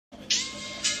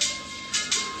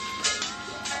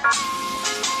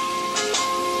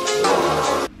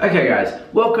Okay guys,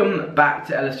 welcome back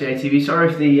to LSJ TV. Sorry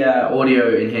if the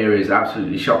audio in here is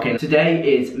absolutely shocking.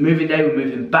 Today is moving day. We're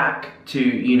moving back to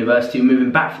university. We're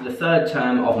moving back for the third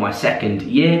term of my second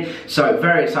year. So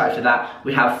very excited for that.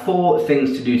 We have 4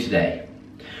 things to do today.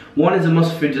 1 is a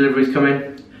muscle food deliveries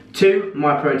coming. 2,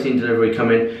 my protein delivery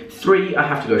coming. 3, I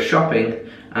have to go shopping.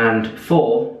 And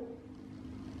 4,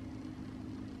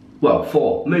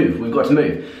 move. We've got to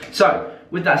move. So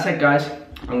with that said guys,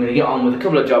 I'm going to get on with a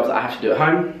couple of jobs that I have to do at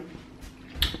home.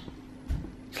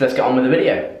 So let's get on with the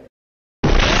video.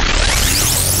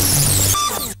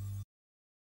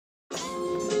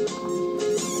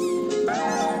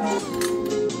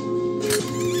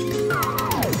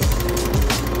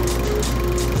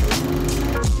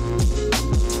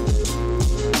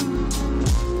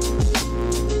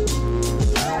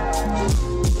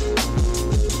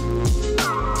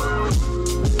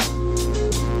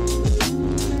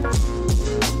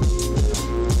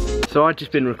 So I've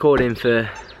just been recording for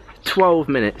 12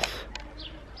 minutes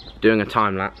doing a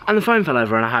time lapse and the phone fell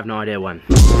over and I have no idea when.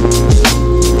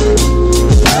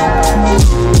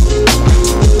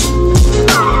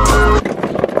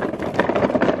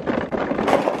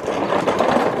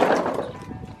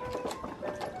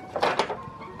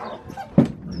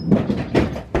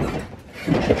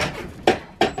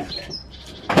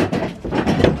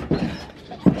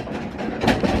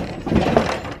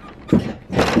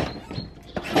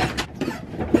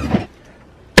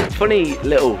 Funny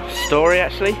little story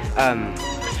actually.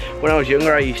 When I was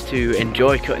younger I used to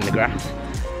enjoy cutting the grass.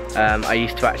 I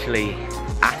used to actually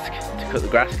ask to cut the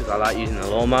grass because I like using the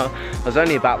lawnmower. I was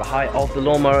only about the height of the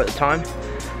lawnmower at the time,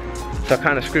 so I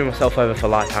kind of screwed myself over for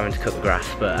life having to cut the grass,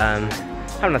 but I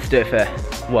haven't had to do it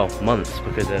for, well, months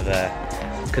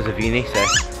because of uni, so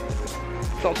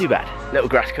it's not too bad. Little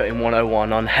grass cutting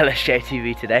 101 on Lsj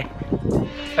TV today.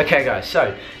 Okay guys,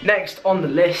 so next on the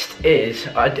list is,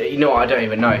 you know what, I don't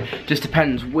even know. Just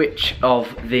depends which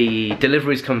of the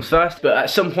deliveries comes first, but at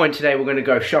some point today we're going to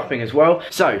go shopping as well.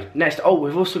 So next, oh,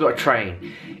 we've also got to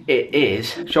train. It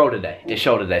is shoulder day. It's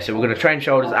shoulder day, so we're going to train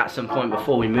shoulders at some point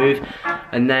before we move,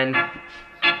 and then,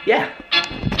 yeah.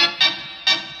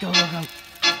 Go, go, go.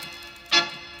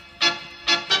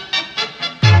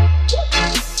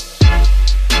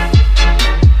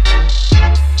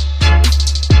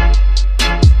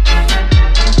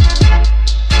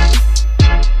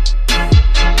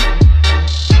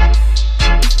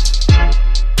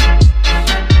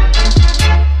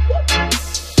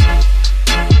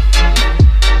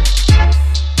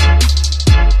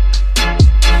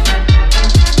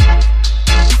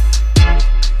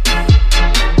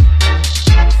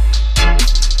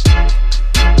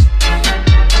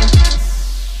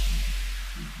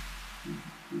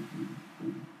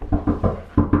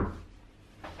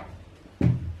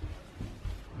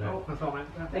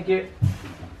 Thank you.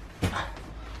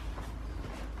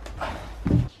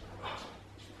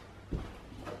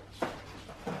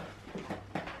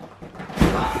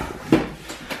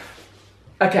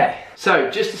 Okay, so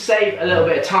just to save a little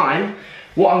bit of time,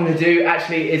 what I'm going to do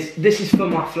actually is, this is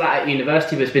from my flat at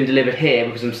university, but it's been delivered here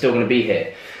because I'm still going to be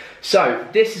here. So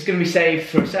this is going to be saved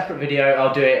for a separate video.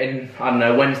 I'll do it in, I don't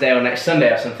know, Wednesday or next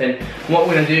Sunday or something. What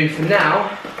we're going to do for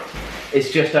now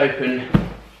is just open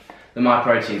the My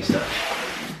Protein stuff.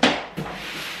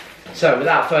 So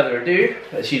without further ado,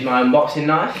 let's use my unboxing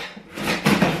knife.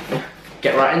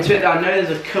 Get right into it. I know there's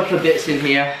a couple of bits in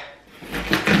here,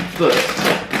 but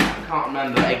I can't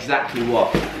remember exactly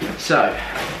what. So,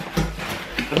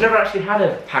 I've never actually had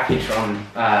a package from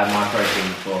My Protein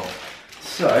before.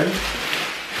 So, it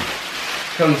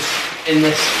comes in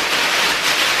this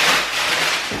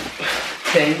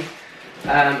thing,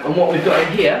 and what we've got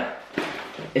in here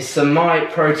is some My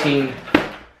Protein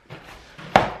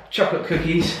chocolate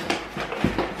cookies,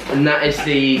 and that is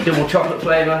the double chocolate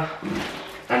flavour,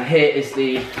 and here is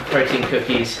the protein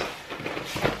cookies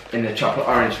in the chocolate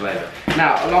orange flavour.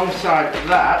 Now alongside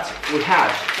that we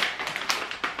have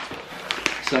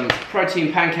some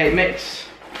protein pancake mix,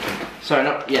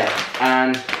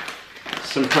 and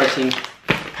some protein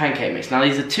pancake mix. Now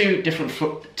these are two different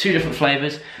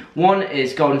flavours. One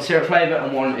is golden syrup flavour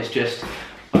and one is just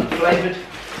unflavoured.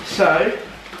 So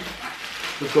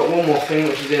we've got one more thing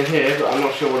which is in here, but I'm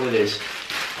not sure what it is.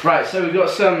 Right, so we've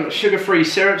got some sugar-free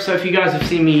syrup. So if you guys have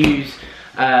seen me use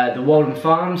the Walden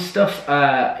Farms stuff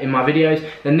in my videos,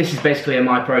 then this is basically a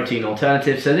My Protein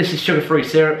alternative. So this is sugar-free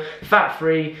syrup,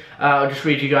 fat-free. I'll just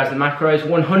read you guys the macros.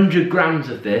 100 grams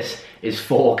of this is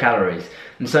 4 calories.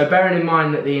 And so bearing in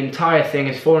mind that the entire thing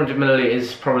is 400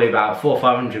 millilitres, probably about 400 or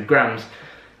 500 grams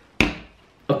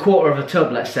a quarter of a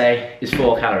tub, let's say, is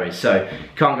 4 calories, so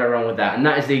can't go wrong with that. And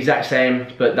that is the exact same,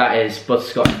 but that is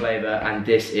butterscotch flavour, and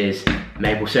this is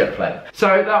maple syrup flavour.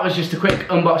 So that was just a quick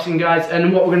unboxing, guys,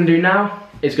 and what we're going to do now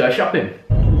is go shopping.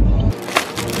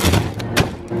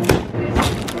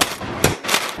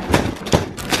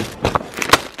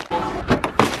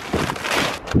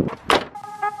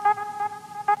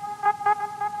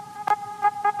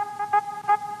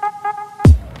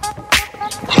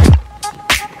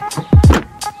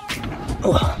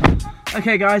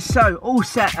 Okay guys, so all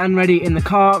set and ready in the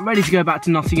car, ready to go back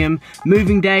to Nottingham.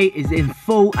 Moving day is in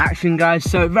full action, guys,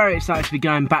 so very excited to be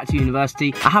going back to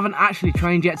university. I haven't actually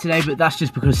trained yet today, but that's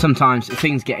just because sometimes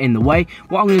things get in the way.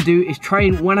 What I'm going to do is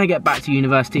train when I get back to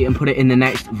university and put it in the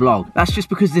next vlog. That's just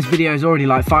because this video is already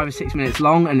like 5 or 6 minutes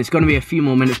long, and it's going to be a few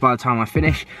more minutes by the time I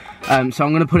finish. So I'm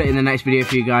going to put it in the next video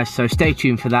for you guys, so stay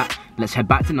tuned for that. Let's head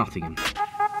back to Nottingham.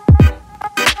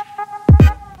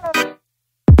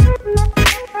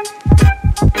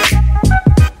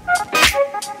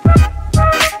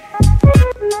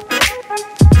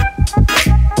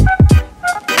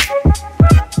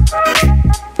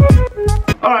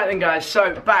 Guys,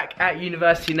 so back at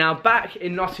university now, back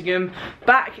in Nottingham,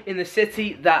 back in the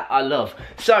city that I love.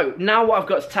 So now what I've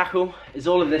got to tackle is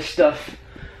all of this stuff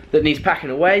that needs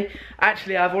packing away.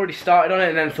 Actually, I've already started on it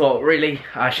and then thought, really,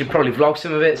 I should probably vlog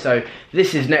some of it. So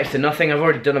this is next to nothing. I've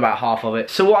already done about half of it.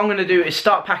 So what I'm going to do is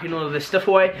start packing all of this stuff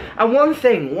away. And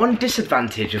one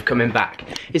disadvantage of coming back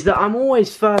is that I'm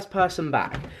always first person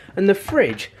back, and the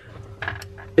fridge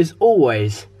is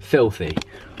always filthy.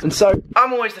 And so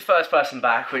I'm always the first person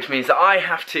back, which means that I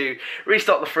have to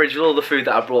restock the fridge with all the food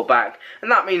that I brought back, and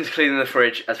that means cleaning the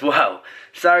fridge as well.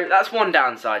 So that's one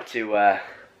downside to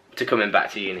coming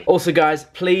back to uni. Also guys,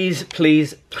 please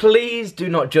do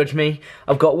not judge me.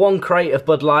 I've got one crate of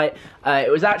Bud Light.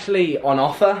 It was actually on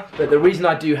offer, but the reason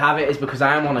I do have it is because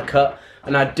I am on a cut,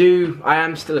 and I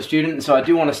am still a student, so I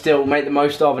do want to still make the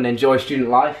most of and enjoy student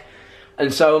life.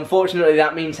 And so unfortunately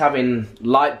that means having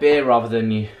light beer rather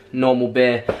than your normal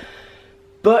beer.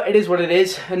 But it is what it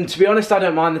is, and to be honest I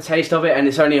don't mind the taste of it, and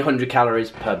it's only 100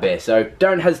 calories per beer. So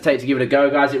don't hesitate to give it a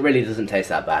go, guys, it really doesn't taste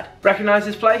that bad. Recognise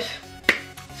this place?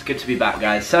 It's good to be back,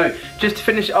 guys. So just to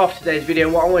finish off today's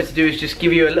video, what I wanted to do is just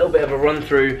give you a little bit of a run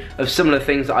through of some of the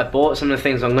things that I bought, some of the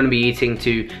things I'm going to be eating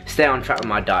to stay on track with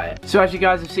my diet. So as you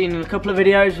guys have seen in a couple of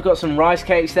videos, we've got some rice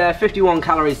cakes there, 51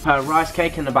 calories per rice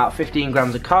cake and about 15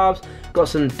 grams of carbs. Got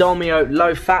some Dolmio,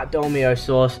 low-fat Dolmio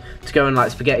sauce to go in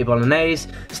like spaghetti bolognese,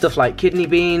 stuff like kidney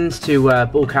beans to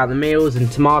bulk out the meals,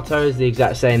 and tomatoes, the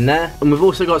exact same there. And we've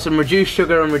also got some reduced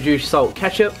sugar and reduced salt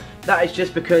ketchup. That is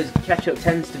just because ketchup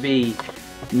tends to be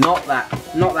not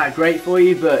that great for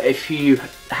you, but if you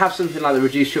have something like the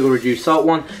reduced sugar, reduced salt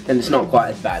one, then it's not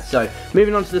quite as bad. So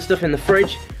moving on to the stuff in the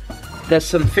fridge. There's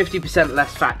some 50%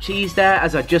 less fat cheese there.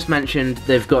 As I just mentioned,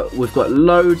 we've got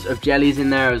loads of jellies in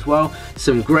there as well.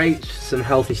 Some grapes, some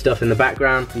healthy stuff in the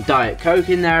background. Some Diet Coke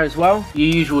in there as well. Your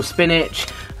usual spinach.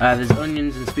 There's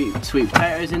onions and sweet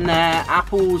potatoes in there.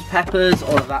 Apples, peppers,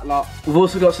 all of that lot. We've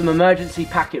also got some emergency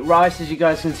packet rice, as you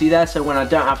guys can see there. So when I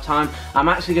don't have time, I'm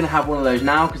actually going to have one of those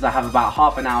now because I have about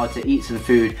half an hour to eat some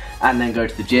food and then go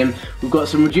to the gym. We've got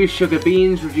some reduced sugar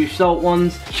beans, reduced salt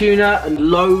ones, tuna,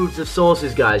 and loads of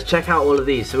sauces, guys. Check out all of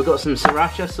these. So we've got some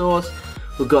sriracha sauce,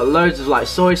 we've got loads of like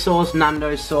soy sauce,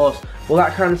 Nando's sauce, all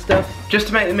that kind of stuff, just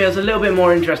to make the meals a little bit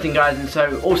more interesting, guys. And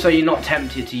so also you're not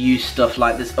tempted to use stuff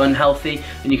like this unhealthy,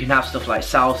 and you can have stuff like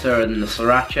salsa and the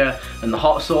sriracha and the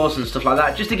hot sauce and stuff like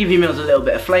that, just to give your meals a little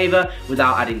bit of flavour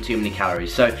without adding too many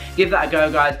calories. So give that a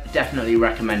go, guys, definitely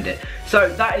recommend it. So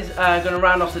that is going to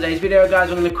round off today's video, guys.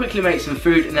 I'm going to quickly make some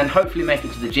food and then hopefully make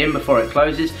it to the gym before it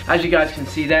closes. As you guys can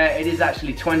see there, it is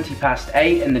actually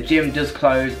 8:20 and the gym does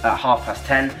close at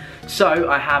 10:30. So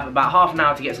I have about half an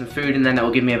hour to get some food, and then it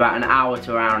will give me about an hour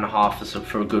to an hour and a half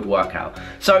for a good workout.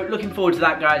 So looking forward to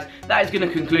that, guys. That is going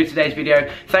to conclude today's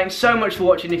video. Thanks so much for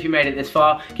watching if you made it this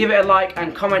far. Give it a like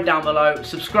and comment down below.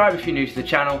 Subscribe if you're new to the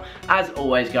channel. As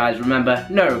always, guys, remember,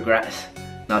 no regrets.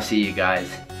 And I'll see you guys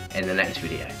in the next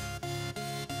video.